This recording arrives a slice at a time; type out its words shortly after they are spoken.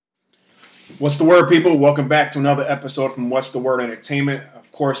What's the word, people? Welcome back to another episode from What's the Word Entertainment.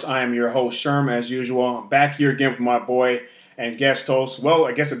 Of course, I am your host, Sherm, as usual. I'm back here again with my boy and guest host. Well,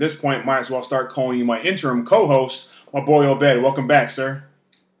 I guess at this point, might as well start calling you my interim co-host, my boy Obed. Welcome back, sir.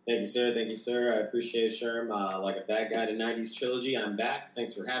 Thank you, sir. Thank you, sir. I appreciate it, Sherm. Like a bad guy to 90s trilogy, I'm back.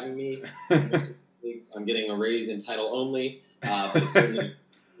 Thanks for having me. I'm getting a raise in title only. But it's certainly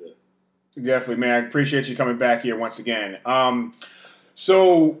Definitely, man. I appreciate you coming back here once again.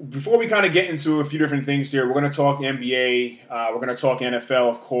 So before we kind of get into a few different things here, we're going to talk NBA. We're going to talk NFL,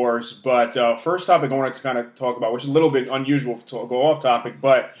 of course. But first topic I wanted to kind of talk about, which is a little bit unusual to go off topic,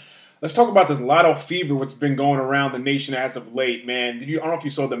 but let's talk about this lotto fever, what's been going around the nation as of late, man. I don't know if you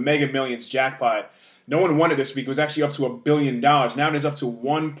saw the Mega Millions jackpot. No one won it this week. It was actually up to $1 billion. Now it is up to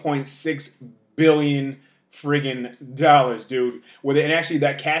 $1.6 billion friggin' dollars, dude. And actually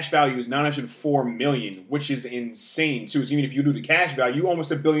that cash value is $904 million, which is insane too. So even if you do the cash value, you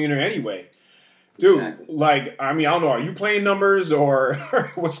almost a billionaire anyway. Dude, exactly. I don't know. Are you playing numbers or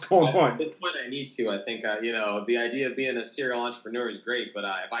what's going on? At this point, I need to. I think, the idea of being a serial entrepreneur is great, but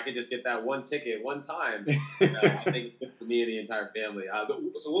if I could just get that one ticket one time, I think it's good for me and the entire family.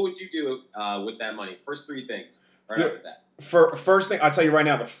 So what would you do with that money? First three things right after that. First thing, I'll tell you right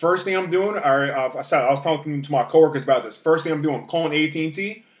now, the first thing I'm doing, I was talking to my coworkers about this. First thing I'm doing, I'm calling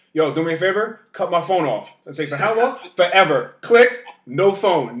AT&T. Yo, do me a favor, cut my phone off. I say, for how long? Forever. Click, no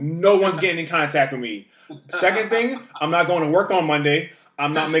phone. No one's getting in contact with me. Second thing, I'm not going to work on Monday.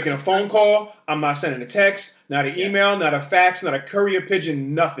 I'm not making a phone call. I'm not sending a text, not an email, not a fax, not a courier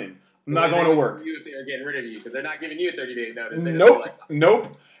pigeon, nothing. I'm not going to work. You if they're getting rid of you because they're not giving you a 30-day notice.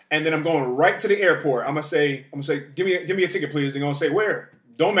 Nope. And then I'm going right to the airport. I'm gonna say, give me a ticket, please. They're gonna say, where?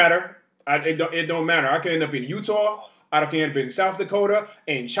 Don't matter. It don't matter. I can end up in Utah. I can end up in South Dakota,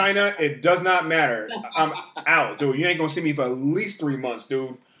 in China. It does not matter. I'm out, dude. You ain't gonna see me for at least 3 months,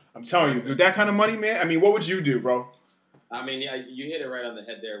 dude. I'm telling you, dude. That kind of money, man. I mean, what would you do, bro? I mean, yeah, you hit it right on the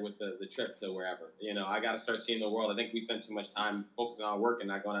head there with the trip to wherever. I got to start seeing the world. I think we spend too much time focusing on work and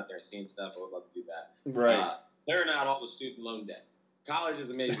not going out there and seeing stuff. I would love to do that. Right. Clearing out all the student loan debt. College is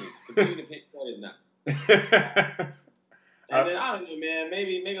amazing. Continuing to pay for it is not. And then, I don't know, man,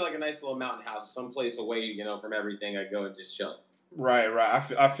 maybe like a nice little mountain house, someplace away, from everything. I go and just chill. Right.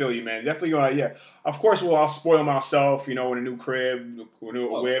 I feel you, man. Definitely going. Yeah. Of course, I'll spoil myself, with a new crib, with a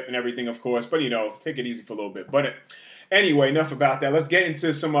new whip, and everything, of course. But take it easy for a little bit. But anyway, enough about that. Let's get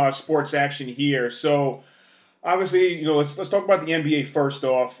into some sports action here. So, obviously, let's talk about the NBA first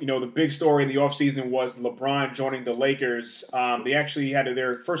off. The big story in the offseason was LeBron joining the Lakers. They actually had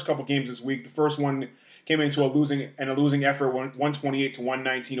their first couple games this week. The first one came into a losing effort,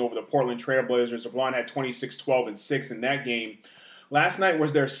 128-119 over the Portland Trailblazers. LeBron had 26, 12, and 6 in that game. Last night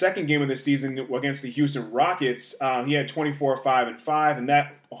was their second game of the season against the Houston Rockets. He had 24, 5, and 5, and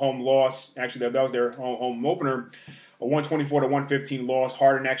that home loss, actually that was their home opener, a 124-115 loss.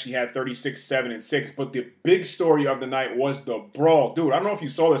 Harden actually had 36, 7, and 6. But the big story of the night was the brawl. Dude, I don't know if you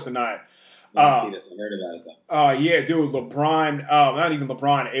saw this or not. I see this. I heard about it, though. Yeah, dude, LeBron, not even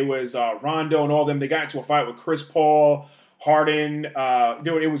LeBron, it was Rondo and all them. They got into a fight with Chris Paul, Harden.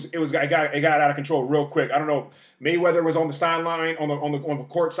 Dude, it got out of control real quick. I don't know. Mayweather was on the sideline, on the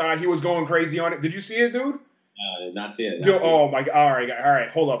court side. He was going crazy on it. Did you see it, dude? I did not see it. Dude, oh my God! All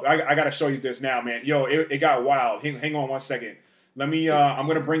right, hold up. I gotta show you this now, man. Yo, it got wild. Hang on 1 second. Let me. I'm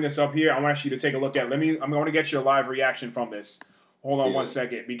gonna bring this up here. I want you to take a look at. I'm going to get your live reaction from this. Hold on 1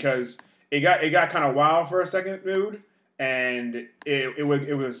 second, because it got kind of wild for a second, dude, and it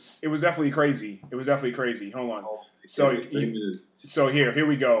was definitely crazy. It was definitely crazy. Hold on. So here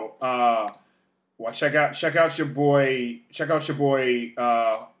we go. Well, check out your boy.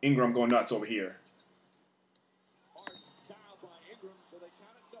 Ingram going nuts over here.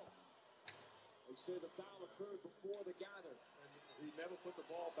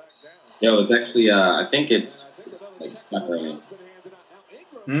 Yo, it's actually, I think it's like stuck right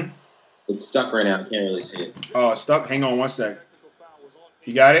now. It's stuck right now. I can't really see it. Oh, stuck? Hang on 1 sec.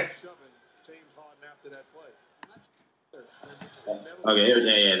 You got it? Okay, yeah,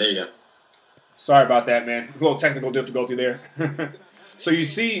 there you go. Sorry about that, man. A little technical difficulty there. So you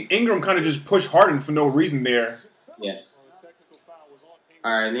see Ingram kind of just pushed Harden for no reason there. Yeah.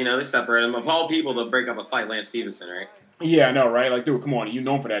 All right, they separate him. Of all people to break up a fight, Lance Stevenson, right? Yeah, I know, right? Like, dude, come on. You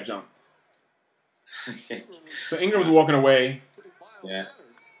known for that jump. So Ingram's walking away. Yeah.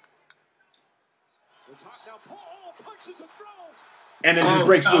 And then just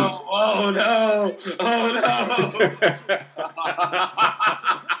breaks loose. Oh, no.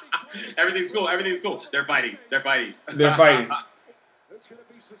 Everything's cool. They're fighting. There's going to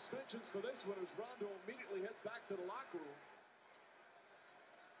be suspensions for this one as Rondo immediately heads back to the locker room.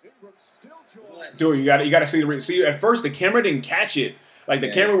 Dude, you got to see. At first, the camera didn't catch it. Like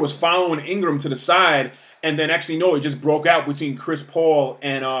the camera was following Ingram to the side, and then actually no, it just broke out between Chris Paul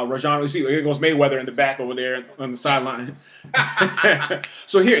and Rajon. You see, here goes Mayweather in the back over there on the sideline.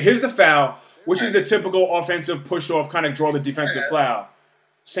 So here's the foul, which is the typical offensive push-off, kind of draw the defensive foul.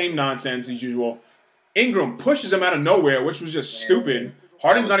 Same nonsense as usual. Ingram pushes him out of nowhere, which was just stupid.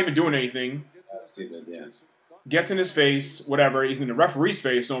 Harden's not even doing anything. Stupid, yeah. Gets in his face, whatever. He's in the referee's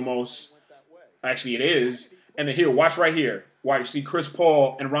face almost. Actually, it is. And then here, watch right here. Why you see Chris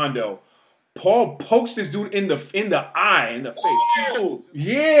Paul and Rondo. Paul pokes this dude in the eye, in the face. Oh!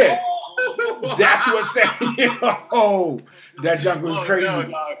 Yeah. Oh! That's what's saying. Oh, that junk was crazy.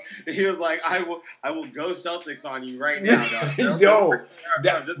 No. He was like, I will go Celtics on you right now, dog. Yo,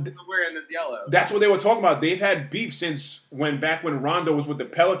 just wearing this yellow. That's what they were talking about. They've had beef since back when Rondo was with the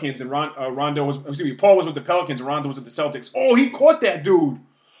Pelicans and Paul was with the Pelicans and Rondo was with the Celtics. Oh, he caught that dude.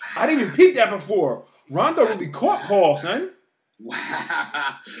 I didn't even peep that before. Rondo really caught Paul, son. Wow.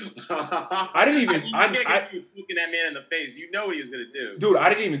 I didn't even. I looking that man in the face. You know what he was going to do. Dude, I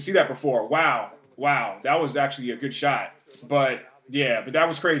didn't even see that before. Wow. That was actually a good shot. But that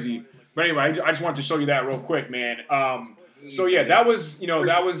was crazy. But anyway, I just wanted to show you that real quick, man. So yeah, that was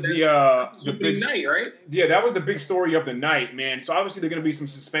the big night, right? Yeah, that was the big story of the night, man. So obviously, there are going to be some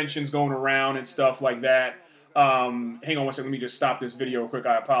suspensions going around and stuff like that. Hang on one second. Let me just stop this video real quick.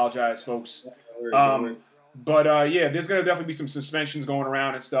 I apologize, folks. But there's going to definitely be some suspensions going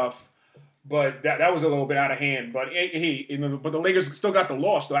around and stuff. But that was a little bit out of hand. But but the Lakers still got the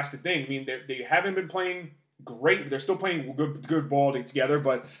loss. So that's the thing. I mean, they haven't been playing great. They're still playing good ball together.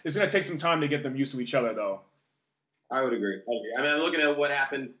 But it's going to take some time to get them used to each other, though. I would agree. I mean, I'm looking at what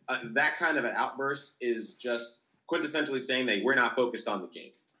happened. That kind of an outburst is just quintessentially saying that we're not focused on the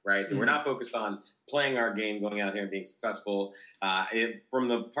game, right? Mm-hmm. We're not focused on playing our game, going out here and being successful. From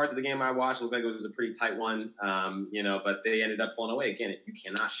the parts of the game I watched, it looked like it was a pretty tight one, but they ended up pulling away. Again, if you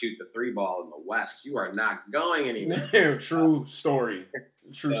cannot shoot the three ball in the West, you are not going anywhere. True story.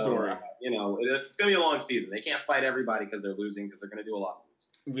 It's going to be a long season. They can't fight everybody because they're losing because they're going to do a lot of things.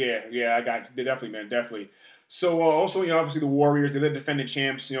 Yeah, I got you. Definitely, man, definitely. So also, obviously the Warriors, they're the defending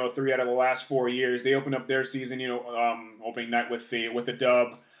champs. 3 out of the last 4 years. They opened up their season, opening night with the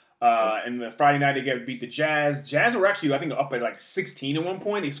dub. And the Friday night they beat the Jazz. Jazz were actually, I think, up at like 16 at one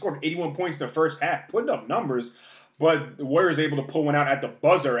point. They scored 81 points in the first half, putting up numbers. But the Warriors able to pull one out at the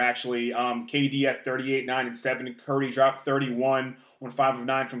buzzer, actually. KD at 38, 9, and 7. Curry dropped 31 on 5 of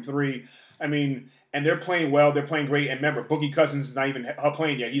 9 from 3. I mean, and they're playing well. They're playing great. And remember, Boogie Cousins is not even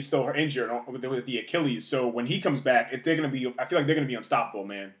playing yet. He's still injured with the Achilles. So when he comes back, I feel like they're going to be unstoppable,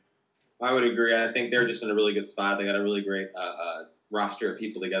 man. I would agree. I think they're just in a really good spot. They got a really great roster of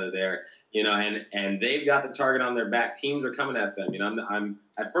people together there, and they've got the target on their back. Teams are coming at them. I'm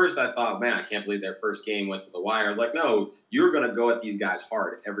at first I thought, man, I can't believe their first game went to the wire. I was like, no, you're going to go at these guys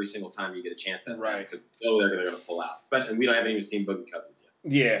hard every single time you get a chance at them because they're going to pull out. Especially we haven't even seen Boogie Cousins yet.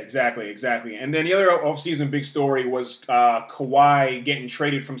 Yeah, exactly. And then the other offseason big story was Kawhi getting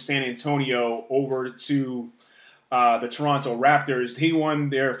traded from San Antonio over to the Toronto Raptors. He won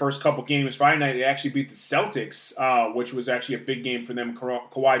their first couple games. Friday night, they actually beat the Celtics, which was actually a big game for them.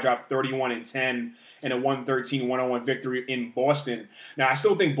 Kawhi dropped 31 and 10 in a 113-101 victory in Boston. Now, I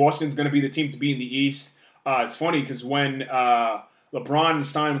still think Boston's going to be the team to beat in the East. It's funny because when LeBron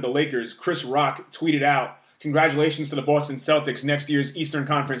signed with the Lakers, Chris Rock tweeted out, "Congratulations to the Boston Celtics, next year's Eastern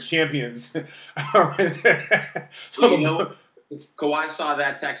Conference champions." Kawhi saw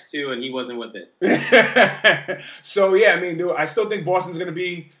that text too, and he wasn't with it. So, yeah, I mean, dude, I still think Boston's going to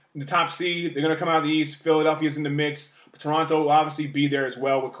be the top seed. They're going to come out of the East. Philadelphia's in the mix. But Toronto will obviously be there as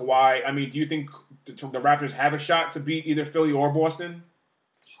well with Kawhi. I mean, do you think the Raptors have a shot to beat either Philly or Boston?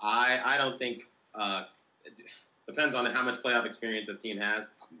 I don't think depends on how much playoff experience the team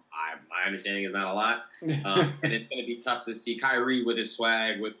has. My understanding is not a lot. And it's going to be tough to see Kyrie with his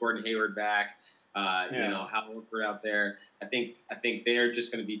swag, with Gordon Hayward back. Hal Horford out there. I think they're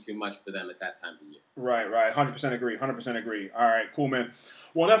just going to be too much for them at that time of the year. Right. 100% agree. All right, cool, man.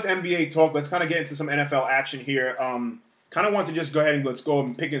 Well, enough NBA talk. Let's kind of get into some NFL action here. Kind of want to just go ahead and let's go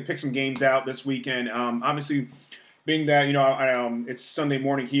and pick some games out this weekend. Obviously, being that it's Sunday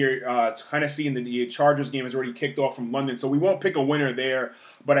morning here, Tennessee and the Chargers game has already kicked off from London, so we won't pick a winner there.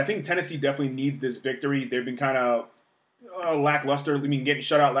 But I think Tennessee definitely needs this victory. They've been kind of lackluster. I mean, getting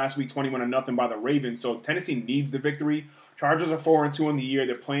shut out last week 21-0 by the Ravens. So Tennessee needs the victory. Chargers are 4-2 in the year.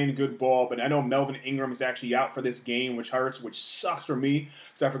 They're playing good ball, but I know Melvin Ingram is actually out for this game, which hurts, which sucks for me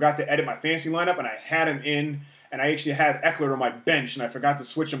because I forgot to edit my fantasy lineup and I had him in, and I actually had Eckler on my bench and I forgot to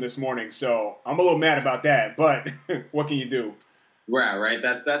switch him this morning. So I'm a little mad about that, but what can you do? Right.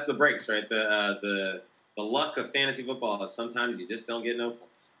 That's the breaks, right? The luck of fantasy football is sometimes you just don't get no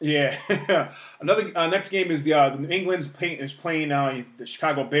points. Yeah. Another next game is the England's playing the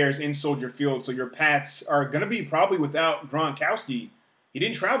Chicago Bears in Soldier Field. So your Pats are going to be probably without Gronkowski. He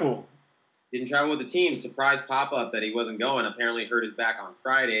didn't travel. Didn't travel with the team. Surprise pop-up that he wasn't going. Apparently hurt his back on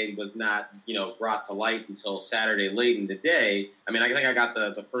Friday. He was not, brought to light until Saturday late in the day. I mean, I think I got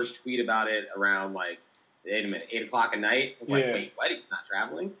the first tweet about it around, 8 o'clock at night. I was like, wait, what? He's not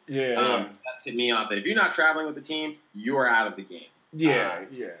traveling? Yeah. That tipped me off that if you're not traveling with the team, you are out of the game. Yeah.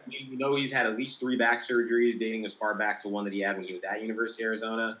 He's had at least 3 back surgeries dating as far back to one that he had when he was at University of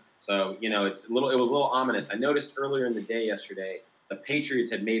Arizona. So, it was a little ominous. I noticed earlier in the day yesterday, the Patriots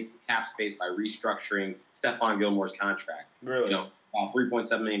had made some cap space by restructuring Stephon Gilmore's contract. Really?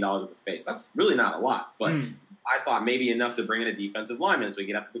 $3.7 million of the space. That's really not a lot, but I thought maybe enough to bring in a defensive lineman so we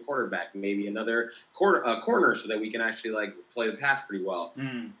get up to the quarterback, maybe another corner so that we can actually play the pass pretty well.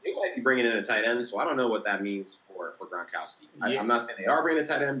 They might be bringing in a tight end, so I don't know what that means for Gronkowski. Yeah. I'm not saying they are bringing a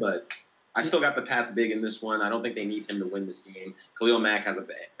tight end, but I still got the Pats big in this one. I don't think they need him to win this game. Khalil Mack has a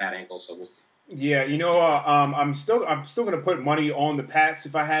bad ankle, so we'll see. Yeah, I'm still going to put money on the Pats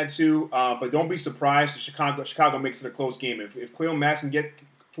if I had to, but don't be surprised if Chicago makes it a close game. If Khalil Mack can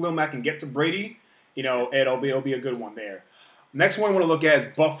get to Brady, it'll be a good one there. Next one I want to look at is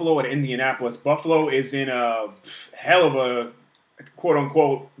Buffalo at Indianapolis. Buffalo is in a hell of a quote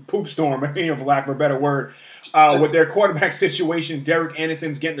unquote poop storm, for lack of a better word, with their quarterback situation. Derek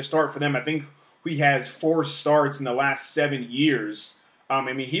Anderson's getting the start for them. I think he has 4 starts in the last 7 years.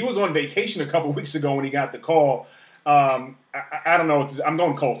 He was on vacation a couple weeks ago when he got the call. I don't know. I'm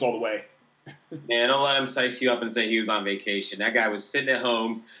going Colts all the way. Man, don't let him size you up and say he was on vacation. That guy was sitting at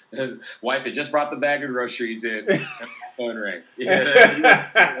home. His wife had just brought the bag of groceries in. And phone rang.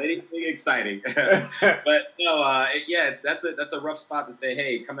 Anything exciting. But no, that's a rough spot to say,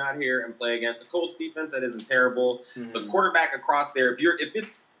 hey, come out here and play against a Colts defense that isn't terrible. The quarterback across there,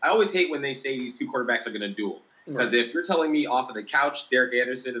 I always hate when they say these 2 quarterbacks are going to duel. Because if you're telling me off of the couch, Derek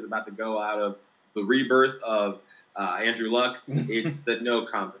Anderson is about to go out of the rebirth of Andrew Luck, it's the no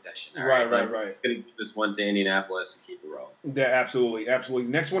competition. Right. It's going to give this one to Indianapolis to keep it rolling. Yeah, absolutely.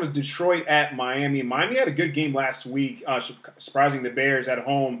 Next one is Detroit at Miami. Miami had a good game last week, surprising the Bears at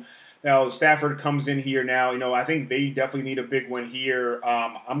home. Now, Stafford comes in here now. I think they definitely need a big win here.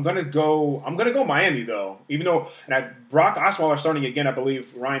 I'm gonna go Miami though. Even though Brock Osweiler starting again, I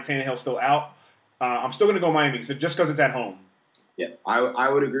believe Ryan Tannehill's still out. I'm still going to go Miami just because it's at home. Yeah, I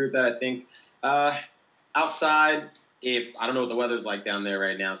would agree with that. I think outside, if I don't know what the weather's like down there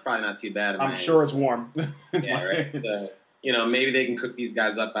right now, it's probably not too bad. I'm sure it's warm. Right. So, maybe they can cook these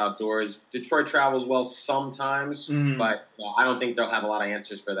guys up outdoors. Detroit travels well sometimes, but I don't think they'll have a lot of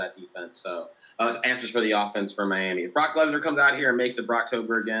answers for that defense. So answers for the offense for Miami. If Brock Lesnar comes out here and makes it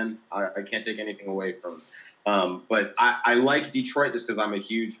Brocktober again, I can't take anything away from him. But I like Detroit just because I'm a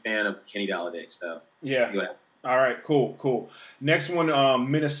huge fan of Kenny Galladay. So yeah. All right, cool. Next one,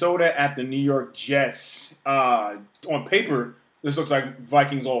 Minnesota at the New York Jets. On paper, this looks like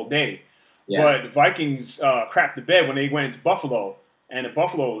Vikings all day. Yeah. But Vikings crapped the bed when they went into Buffalo, and the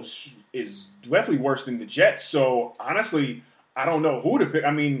Buffalo is definitely worse than the Jets. So honestly, I don't know who to pick.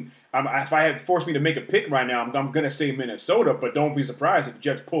 If I had forced me to make a pick right now, I'm going to say Minnesota, but don't be surprised if the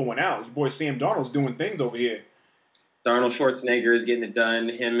Jets pull one out. Your boy Sam Darnold's doing things over here. Darnold Schwarzenegger is getting it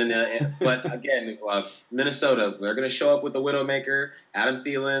done. But again, Minnesota, they're going to show up with the Widowmaker. Adam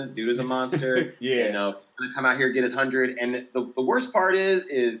Thielen, dude is a monster. Yeah. Going to come out here, get his 100. And the worst part is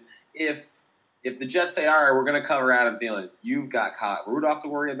if the Jets say, all right, we're going to cover Adam Thielen, you've got Kyle Rudolph to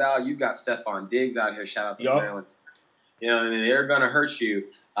worry about. You've got Stephon Diggs out here. Shout out to the Maryland. They're going to hurt you.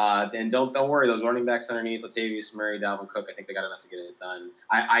 And don't worry, those running backs underneath, Latavius Murray, Dalvin Cook, I think they got enough to get it done.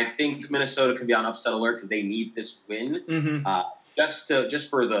 I think Minnesota could be on upset alert because they need this win, just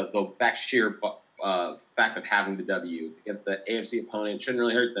for the sheer fact of having the W. It's against the AFC opponent. It shouldn't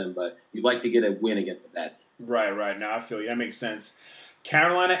really hurt them, but you'd like to get a win against a bad team. Right. Now I feel you. That makes sense.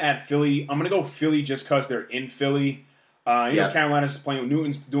 Carolina at Philly. I'm going to go Philly just because they're in Philly. Carolina's playing.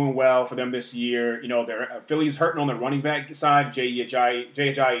 Newton's doing well for them this year. Philly's hurting on the running back side.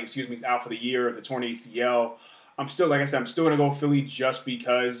 JHI, is out for the year, the torn ACL. I'm still going to go Philly just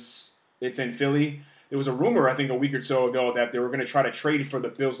because it's in Philly. There was a rumor, I think, a week or so ago that they were going to try to trade for the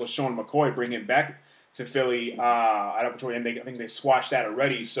Bills' LaShawn McCoy, bring him back to Philly. And I think they squashed that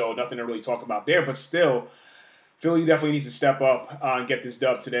already, so nothing to really talk about there. But still, Philly definitely needs to step up and get this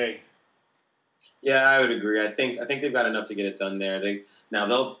dub today. Yeah, I would agree. I think they've got enough to get it done there.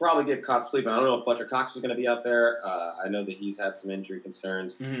 They'll probably get caught sleeping. I don't know if Fletcher Cox is going to be out there. I know that he's had some injury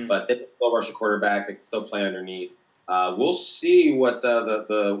concerns, but they can still rush a quarterback. They can still play underneath. We'll see what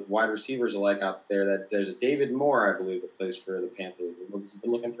the wide receivers are like out there. That there's a David Moore, I believe, that plays for the Panthers. It's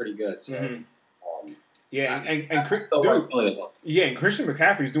been looking pretty good. So, yeah, and Christian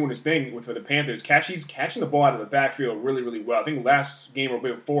McCaffrey's doing his thing with the Panthers. He's catching the ball out of the backfield really, really well. I think last game or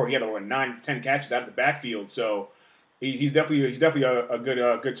before he had over 9-10 catches out of the backfield. So he's definitely a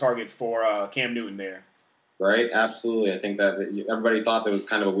good target for Cam Newton there. Right, absolutely. I think that everybody thought that was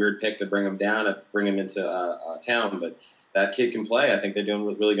kind of a weird pick to bring him down and bring him into town, but that kid can play. I think they're doing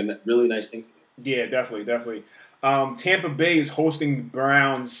really nice things. Yeah, definitely. Tampa Bay is hosting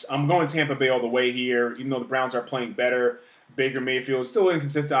Browns. I'm going Tampa Bay all the way here, even though the Browns are playing better. Baker Mayfield is still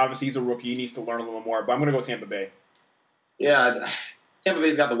inconsistent. Obviously, he's a rookie. He needs to learn a little more, but I'm going to go Tampa Bay. Yeah, Tampa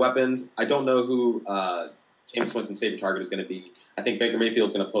Bay's got the weapons. I don't know who James Winston's favorite target is going to be. I think Baker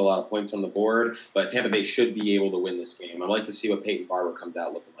Mayfield's going to put a lot of points on the board, but Tampa Bay should be able to win this game. I'd like to see what Peyton Barber comes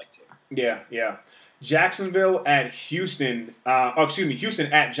out looking like, too. Yeah. Jacksonville at Houston.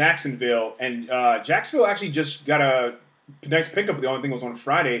 Houston at Jacksonville. And Jacksonville actually just got a next pickup. The only thing was on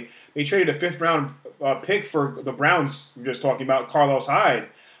Friday. They traded a fifth-round pick for the Browns, we're just talking about, Carlos Hyde.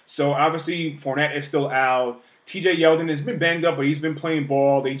 So, obviously, Fournette is still out. TJ Yeldon has been banged up, but he's been playing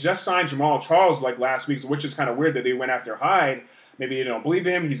ball. They just signed Jamal Charles last week, which is kind of weird that they went after Hyde. Maybe they don't believe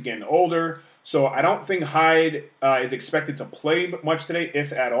him. He's getting older. So I don't think Hyde is expected to play much today,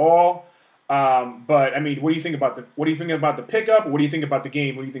 if at all. But I mean, what do you think about the pickup? What do you think about the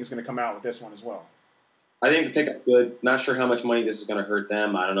game? What do you think is going to come out with this one as well? I think the pickup's good. Not sure how much money this is going to hurt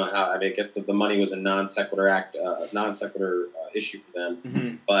them. I don't know how. I mean, I guess the money was a non sequitur issue for them.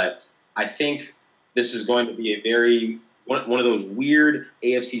 Mm-hmm. But I think this is going to be a very one of those weird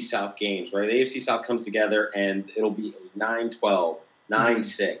AFC South games, right? The AFC South comes together, and it'll be a 9-12,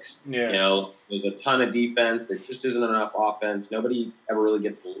 9-6. Yeah. You know, there's a ton of defense. There just isn't enough offense. Nobody ever really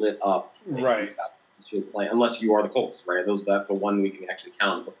gets lit up. Right. Unless you are the Colts, right? That's the one we can actually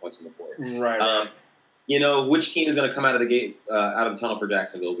count and put points on the board. Right. You know, which team is going to come out of the gate, out of the tunnel for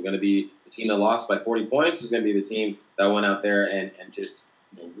Jacksonville? Is it going to be the team that lost by 40 points? Or is it going to be the team that went out there and just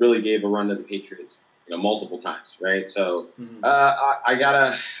really gave a run to the Patriots? Multiple times, right? So I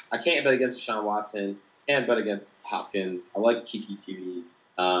can't bet against Deshaun Watson. Can't bet against Hopkins. I like Kiki TV.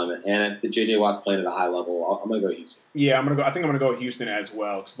 And if the J.J. Watt's playing at a high level, I'm going to go Houston. Yeah, I think I'm going to go Houston as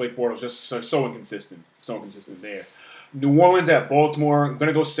well because Blake Bortles just so inconsistent. So inconsistent there. New Orleans at Baltimore. I'm going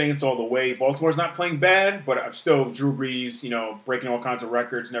to go Saints all the way. Baltimore's not playing bad, but I'm still Drew Brees, breaking all kinds of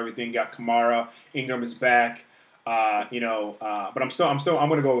records and everything. Got Kamara. Ingram is back. But I'm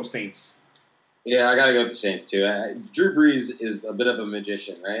going to go with Saints. Yeah, I got to go with the Saints, too. Drew Brees is a bit of a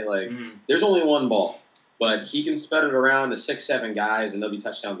magician, right? Like, There's only one ball, but he can spread it around to 6-7 guys, and there'll be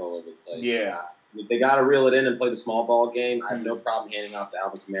touchdowns all over the place. Yeah. If they got to reel it in and play the small ball game, I have no problem handing off to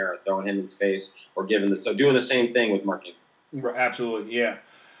Alvin Kamara, throwing him in space, or doing the same thing with Mark Ingram. Absolutely, yeah.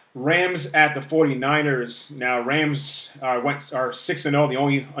 Rams at the 49ers. Now, Rams are 6-0, the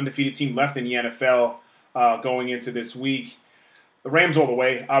only undefeated team left in the NFL going into this week. The Rams all the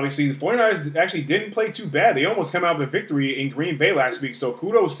way. Obviously, the 49ers actually didn't play too bad. They almost came out with a victory in Green Bay last week, so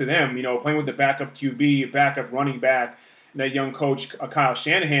kudos to them, playing with the backup QB, backup running back, and that young coach, Kyle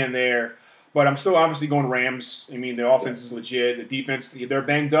Shanahan there. But I'm still obviously going Rams. I mean, the offense is legit. The defense, they're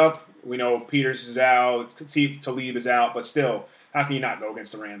banged up. We know Peters is out, Talib is out, but still, how can you not go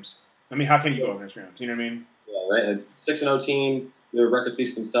against the Rams? I mean, how can you go against Rams? You know what I mean? Yeah, right. A 6-0 team, their record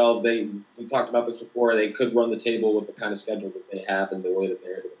speaks for themselves. We talked about this before. They could run the table with the kind of schedule that they have and the way that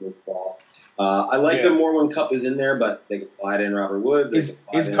they're able to move the ball. I like them more when Kupp is in there, but they can slide in Robert Woods.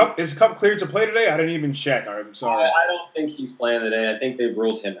 Is Kupp cleared to play today? I didn't even check. I'm sorry. I don't think he's playing today. I think they've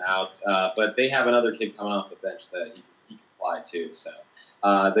ruled him out. But they have another kid coming off the bench that he can fly too. So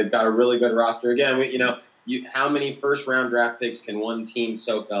they've got a really good roster. Again, how many first-round draft picks can one team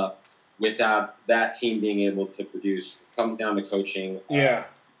soak up without that team being able to produce? It comes down to coaching.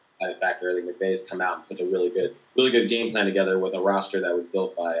 Side factor. I think McVay's come out and put a really good game plan together with a roster that was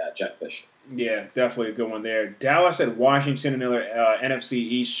built by Jeff Fisher. Yeah, definitely a good one there. Dallas at Washington, another NFC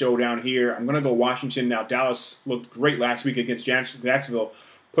East showdown here. I'm going to go Washington. Now, Dallas looked great last week against Jacksonville,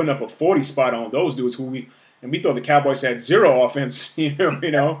 putting up a 40 spot on those dudes we thought the Cowboys had zero offense,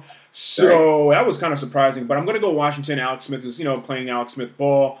 So that was kind of surprising. But I'm going to go Washington. Alex Smith was, playing Alex Smith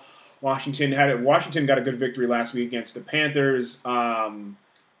ball. Washington got a good victory last week against the Panthers.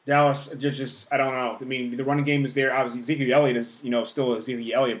 Dallas just I don't know. I mean, the running game is there. Obviously, Ezekiel Elliott is still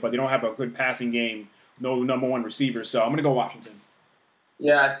Ezekiel Elliott, but they don't have a good passing game. No number one receiver. So I'm going to go Washington.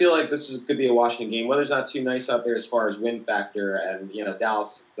 Yeah, I feel like could be a Washington game. Weather's not too nice out there as far as wind factor, and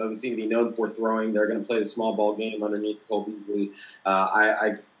Dallas doesn't seem to be known for throwing. They're going to play the small ball game underneath Cole Beasley.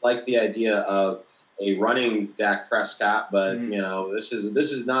 I like the idea of a running Dak Prescott, but Mhm. you know this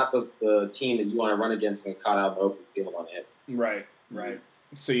is not the team that you want to run against and caught out in the open field on a hit. Right.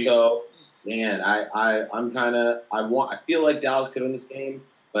 So man, I feel like Dallas could win this game,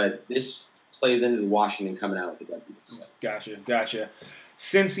 but this plays into the Washington coming out with the W. So. Gotcha.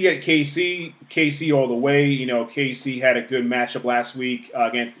 Cincy at KC all the way. You know, KC had a good matchup last week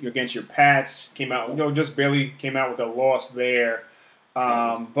against your Pats. Came out, just barely came out with a loss there.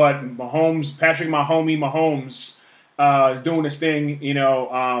 But Patrick Mahomes is doing his thing. You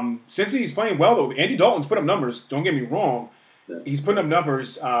know, Cincy's playing well though. Andy Dalton's put up numbers. Don't get me wrong. He's putting up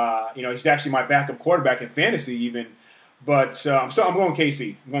numbers. You know, he's actually my backup quarterback in fantasy even. But I'm going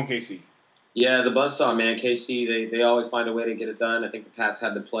KC. Yeah, the buzzsaw, man. KC, they always find a way to get it done. I think the Pats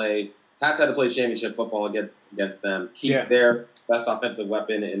had to play championship football against them. Keep their best offensive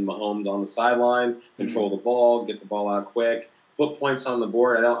weapon in Mahomes on the sideline, control the ball, get the ball out quick, put points on the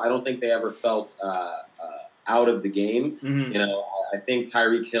board. I don't think they ever felt out of the game. Mm-hmm. You know, I think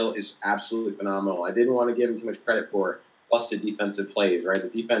Tyreek Hill is absolutely phenomenal. I didn't want to give him too much credit for busted defensive plays, right? The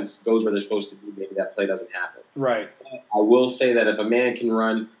defense goes where they're supposed to be. Maybe that play doesn't happen. Right. I will say that if a man can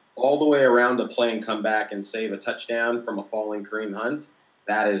run all the way around the play and come back and save a touchdown from a falling Kareem Hunt,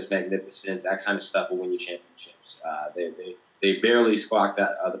 that is magnificent. That kind of stuff will win you championships. They barely squawked that.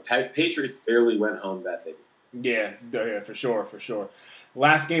 The Patriots barely went home that day. Yeah, for sure.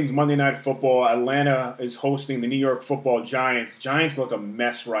 Last game is Monday Night Football. Atlanta is hosting the New York Football Giants. Giants look a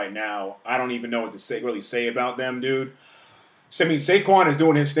mess right now. I don't even know what to really say about them, dude. So, I mean, Saquon is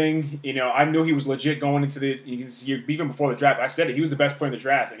doing his thing. You know, I knew he was legit going into even before the draft. I said it. He was the best player in the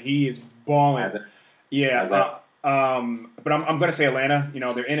draft, and he is balling. Yeah. But I'm going to say Atlanta. You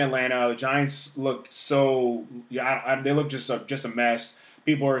know, they're in Atlanta. The Giants look they look just a mess.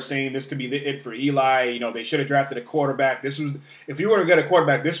 People are saying this could be it for Eli. You know, they should have drafted a quarterback. If you were to get a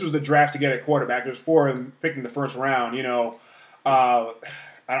quarterback, this was the draft to get a quarterback. There's 4 of them picking the first round. You know, I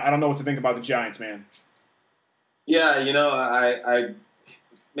don't know what to think about the Giants, man. Yeah, you know, I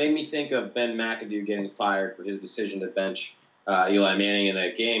made me think of Ben McAdoo getting fired for his decision to bench Eli Manning in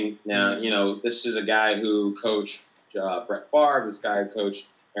that game. Now, you know, this is a guy who coached Brett Favre. This guy who coached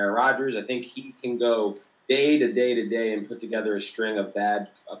Aaron Rodgers. I think he can go day to day and put together a string of bad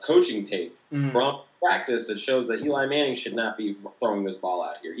coaching tape from practice that shows that Eli Manning should not be throwing this ball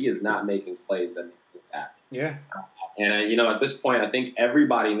out here. He is not making plays that make things happen. Yeah. And, you know, at this point, I think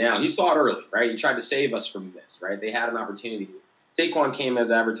everybody now, he saw it early, right? He tried to save us from this, right? They had an opportunity. Saquon came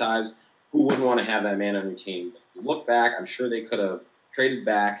as advertised. Who wouldn't want to have that man on your team? But if you look back, I'm sure they could have traded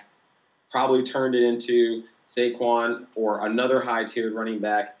back, probably turned it into Saquon or another high-tiered running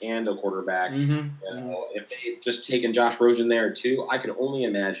back and a quarterback. You know, if they had just taken Josh Rosen there, too, I could only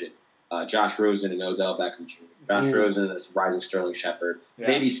imagine Josh Rosen and Odell Beckham Jr. Josh Rosen is rising Sterling Shepard. Yeah.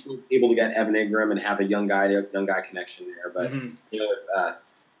 Maybe still able to get Evan Ingram and have a young guy connection there. But, you know,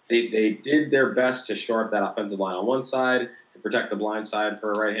 they did their best to shore up that offensive line on one side to protect the blind side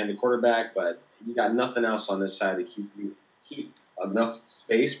for a right-handed quarterback. But you got nothing else on this side to keep enough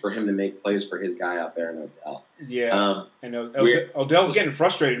space for him to make plays for his guy out there in Odell. Yeah. And Odell's getting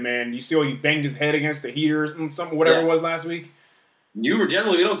frustrated, man. You see how he banged his head against the heaters and whatever it was last week? We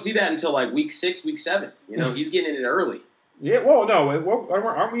don't see that until like week 6, week 7. You know, he's getting in it early. Yeah, well, no,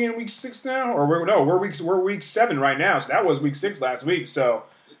 aren't we in week 6 now? Or we're week 7 right now. So that was week 6 last week. So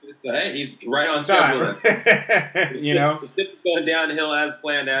hey, he's right on schedule. You know, it's going downhill as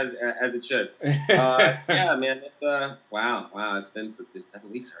planned, as it should. Yeah, man, that's wow. It's been 7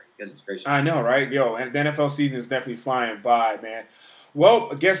 weeks already. Goodness gracious. I know, right? Yo, and the NFL season is definitely flying by, man. Well,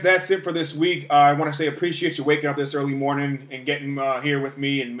 I guess that's it for this week. I want to say appreciate you waking up this early morning and getting here with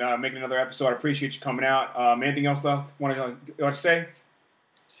me and making another episode. I appreciate you coming out. Anything else left want to say?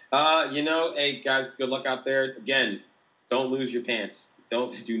 You know, hey guys, good luck out there. Again, don't lose your pants.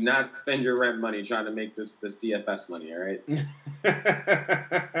 Do not spend your rent money trying to make this DFS money. All right.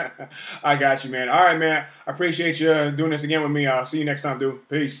 I got you, man. All right, man. I appreciate you doing this again with me. I'll see you next time, dude.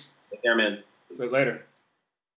 Peace. Take care, man. Later.